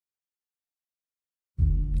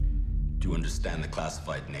Do you understand the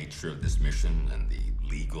classified nature of this mission and the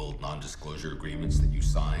legal non-disclosure agreements that you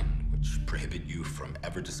sign, which prohibit you from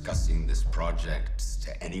ever discussing this project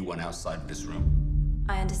to anyone outside of this room?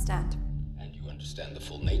 I understand. And you understand the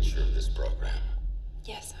full nature of this program?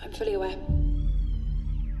 Yes, I'm fully aware.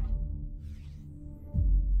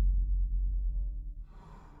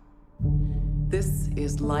 This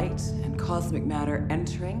is light and cosmic matter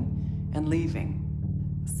entering and leaving.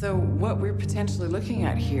 So what we're potentially looking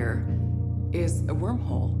at here is a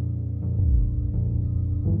wormhole.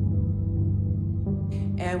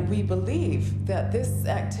 And we believe that this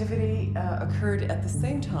activity occurred at the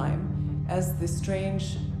same time as the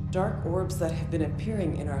strange dark orbs that have been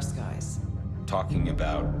appearing in our skies. Talking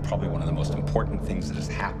about probably one of the most important things that has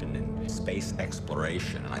happened in space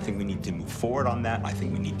exploration. And I think we need to move forward on that. I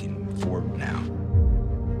think we need to move forward now.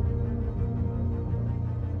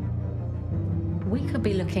 We could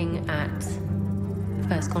be looking at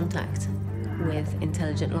first contact with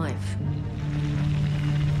intelligent life.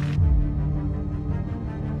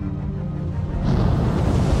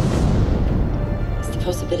 It's the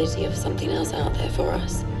possibility of something else out there for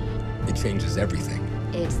us. It changes everything.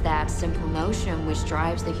 It's that simple notion which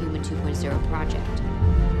drives the Human 2.0 project.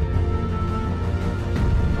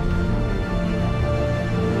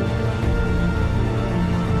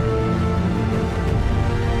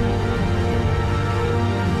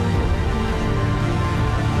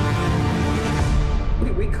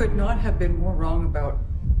 We could not have been more wrong about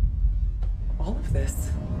all of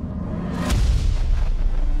this.